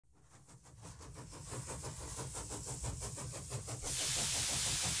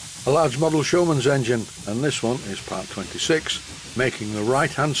A large model Showman's engine, and this one is part 26, making the right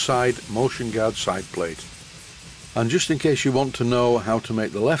hand side motion guard side plate. And just in case you want to know how to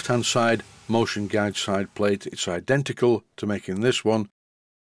make the left hand side motion guide side plate, it's identical to making this one,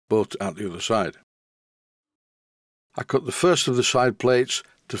 but at the other side. I cut the first of the side plates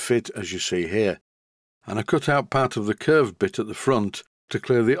to fit as you see here, and I cut out part of the curved bit at the front to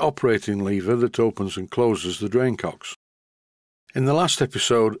clear the operating lever that opens and closes the drain cocks. In the last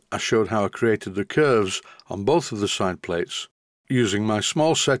episode I showed how I created the curves on both of the side plates using my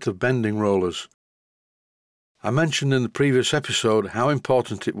small set of bending rollers. I mentioned in the previous episode how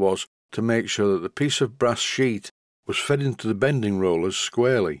important it was to make sure that the piece of brass sheet was fed into the bending rollers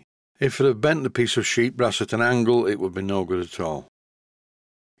squarely. If it had bent the piece of sheet brass at an angle, it would be no good at all.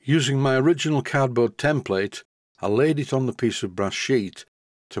 Using my original cardboard template, I laid it on the piece of brass sheet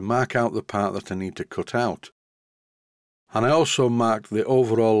to mark out the part that I need to cut out. And I also marked the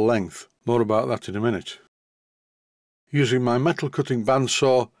overall length. More about that in a minute. Using my metal cutting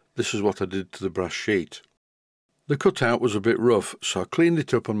bandsaw, this is what I did to the brass sheet. The cutout was a bit rough, so I cleaned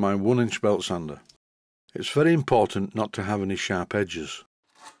it up on my 1-inch belt sander. It's very important not to have any sharp edges.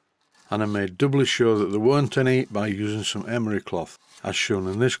 And I made doubly sure that there weren't any by using some emery cloth, as shown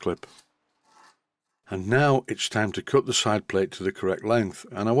in this clip. And now it's time to cut the side plate to the correct length,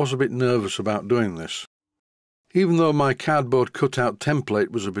 and I was a bit nervous about doing this. Even though my cardboard cutout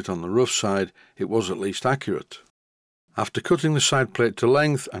template was a bit on the rough side, it was at least accurate. After cutting the side plate to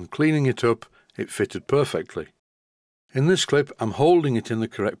length and cleaning it up, it fitted perfectly. In this clip I'm holding it in the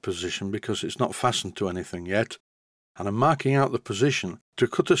correct position because it's not fastened to anything yet, and I'm marking out the position to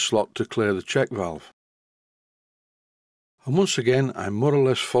cut a slot to clear the check valve. And once again I more or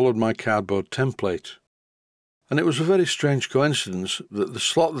less followed my cardboard template. And it was a very strange coincidence that the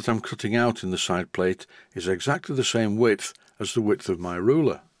slot that I'm cutting out in the side plate is exactly the same width as the width of my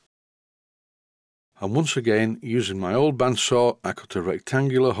ruler. And once again, using my old bandsaw, I cut a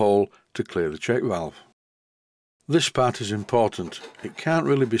rectangular hole to clear the check valve. This part is important. It can't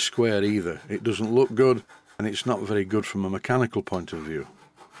really be square either. It doesn't look good, and it's not very good from a mechanical point of view.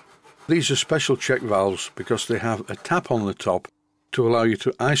 These are special check valves because they have a tap on the top to allow you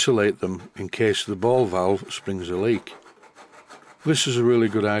to isolate them in case the ball valve springs a leak. This is a really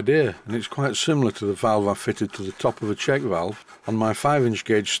good idea, and it's quite similar to the valve I fitted to the top of a check valve on my 5-inch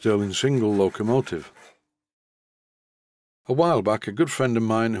gauge Stirling single locomotive. A while back, a good friend of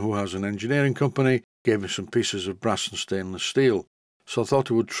mine who has an engineering company gave me some pieces of brass and stainless steel, so I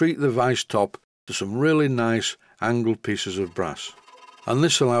thought I would treat the vice top to some really nice angled pieces of brass. And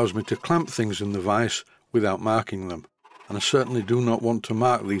this allows me to clamp things in the vice without marking them, and I certainly do not want to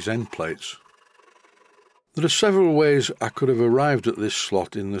mark these end plates. There are several ways I could have arrived at this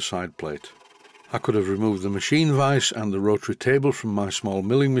slot in the side plate. I could have removed the machine vice and the rotary table from my small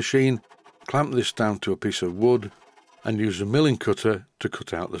milling machine, clamped this down to a piece of wood, and used a milling cutter to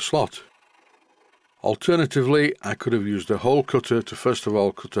cut out the slot. Alternatively, I could have used a hole cutter to first of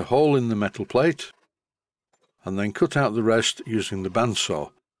all cut a hole in the metal plate, and then cut out the rest using the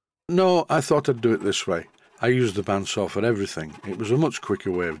bandsaw. No, I thought I'd do it this way. I used the bandsaw for everything. It was a much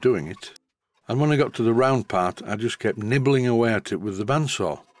quicker way of doing it. And when I got to the round part, I just kept nibbling away at it with the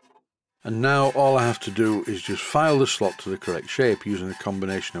bandsaw. And now all I have to do is just file the slot to the correct shape using a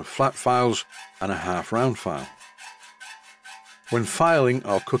combination of flat files and a half round file. When filing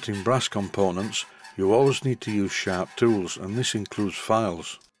or cutting brass components, you always need to use sharp tools, and this includes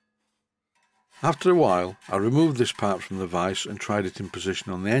files. After a while, I removed this part from the vice and tried it in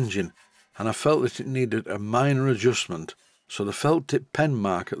position on the engine, and I felt that it needed a minor adjustment, so the felt tip pen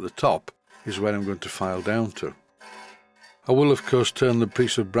mark at the top is where I'm going to file down to. I will of course turn the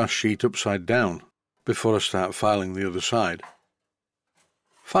piece of brass sheet upside down before I start filing the other side.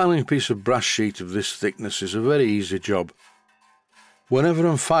 Filing a piece of brass sheet of this thickness is a very easy job. Whenever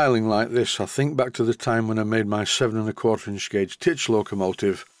I'm filing like this, I think back to the time when I made my 7¼ gauge titch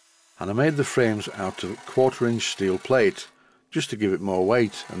locomotive, and I made the frames out of 1/4-inch steel plate, just to give it more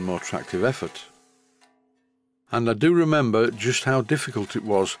weight and more tractive effort. And I do remember just how difficult it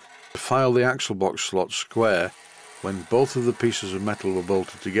was to file the axle box slot square when both of the pieces of metal were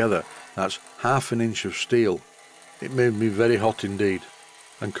bolted together. That's 1/2 inch of steel. It made me very hot indeed.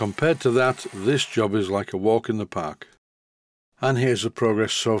 And compared to that, this job is like a walk in the park. And here's the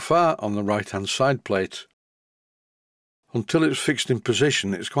progress so far on the right hand side plate. Until it's fixed in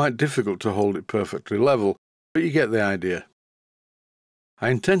position, it's quite difficult to hold it perfectly level, but you get the idea. I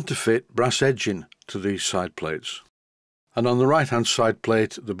intend to fit brass edging to these side plates. And on the right hand side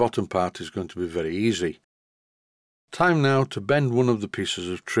plate, the bottom part is going to be very easy. Time now to bend one of the pieces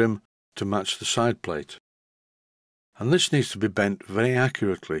of trim to match the side plate. And this needs to be bent very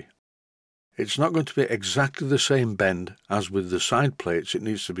accurately, it's not going to be exactly the same bend as with the side plates. It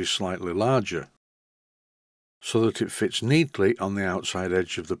needs to be slightly larger so that it fits neatly on the outside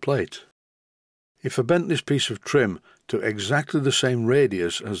edge of the plate. If I bent this piece of trim to exactly the same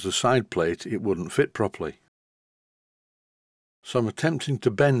radius as the side plate, it wouldn't fit properly. So I'm attempting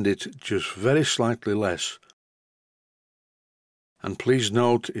to bend it just very slightly less. And please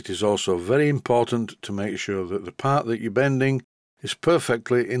note, it is also very important to make sure that the part that you're bending is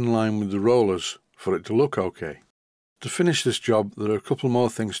perfectly in line with the rollers for it to look okay. To finish this job, there are a couple more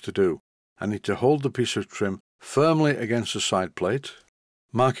things to do. I need to hold the piece of trim firmly against the side plate,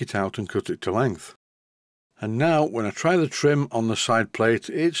 mark it out and cut it to length. And now when I try the trim on the side plate,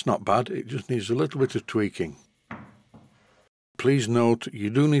 it's not bad, it just needs a little bit of tweaking. Please note,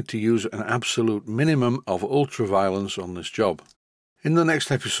 you do need to use an absolute minimum of ultraviolence on this job. In the next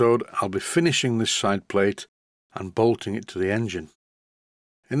episode, I'll be finishing this side plate and bolting it to the engine.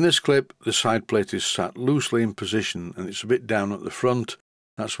 In this clip, the side plate is sat loosely in position and it's a bit down at the front.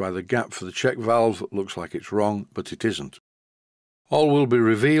 That's why the gap for the check valve looks like it's wrong, but it isn't. All will be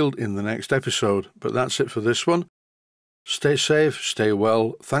revealed in the next episode, but that's it for this one. Stay safe, stay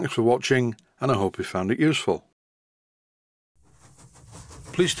well, thanks for watching, and I hope you found it useful.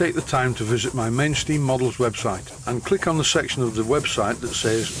 Please take the time to visit my Mainsteam Models website and click on the section of the website that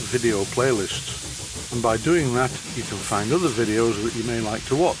says Video Playlists. And by doing that, you can find other videos that you may like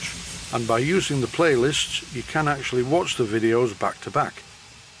to watch. And by using the playlists, you can actually watch the videos back to back,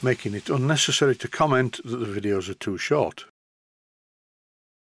 making it unnecessary to comment that the videos are too short.